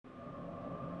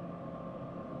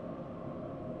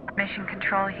Mission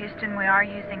Control Houston, we are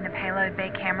using the payload bay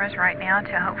cameras right now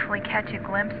to hopefully catch a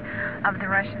glimpse of the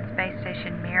Russian space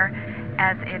station Mir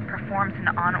as it performs an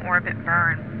on-orbit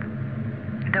burn.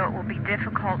 Though it will be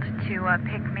difficult to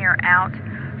pick Mir out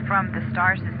from the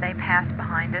stars as they pass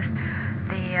behind us,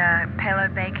 the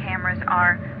payload bay cameras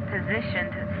are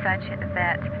positioned such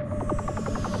that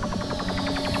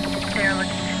they're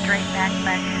looking straight back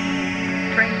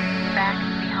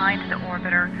behind the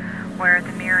orbiter, where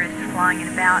the Mir is flying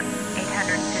at about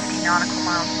 850 nautical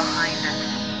miles behind us.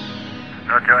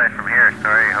 No joy from here.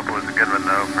 Sorry, hope it was a good one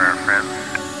though for our friends.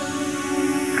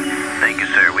 Thank you,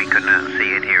 sir. We could not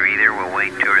see it here either. We'll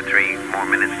wait 2 or 3 more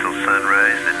minutes till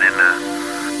sunrise, and then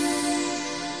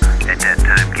at that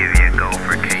time give you a go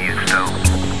for KU stow.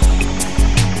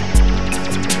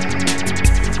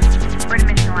 We're in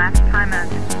mission last time of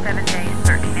 7 days,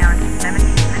 13 hours, and 17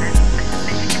 minutes. This is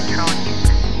Mission Control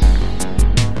Houston.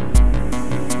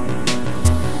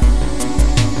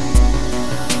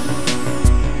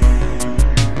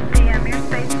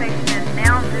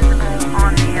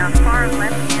 Far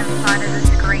left-hand side of the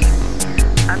screen,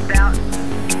 about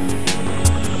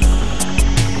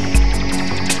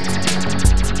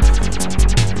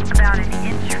an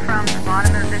inch from the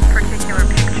bottom of this particular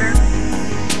picture.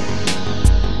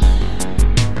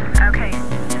 Okay,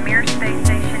 the Mir space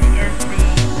station is the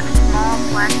small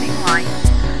flashing light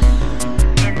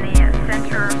in the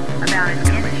center, about an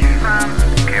inch from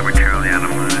okay, we're Charlie out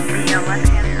of line. The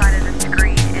left-hand side of the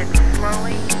screen. It's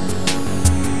slowly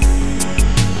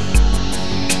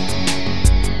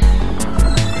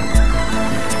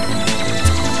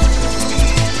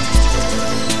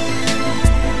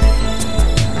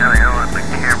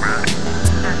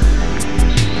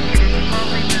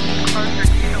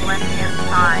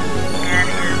and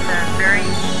has a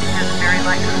very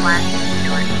light flash to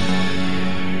it.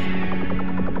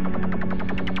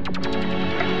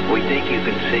 We think you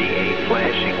can see a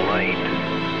flashing light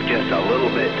just a little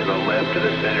bit to the left of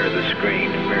the center of the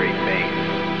screen, very faint.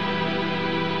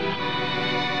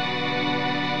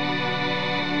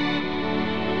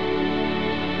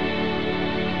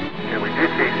 Yeah, we do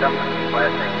see something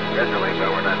flashing visually, but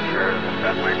we're not sure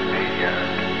that might be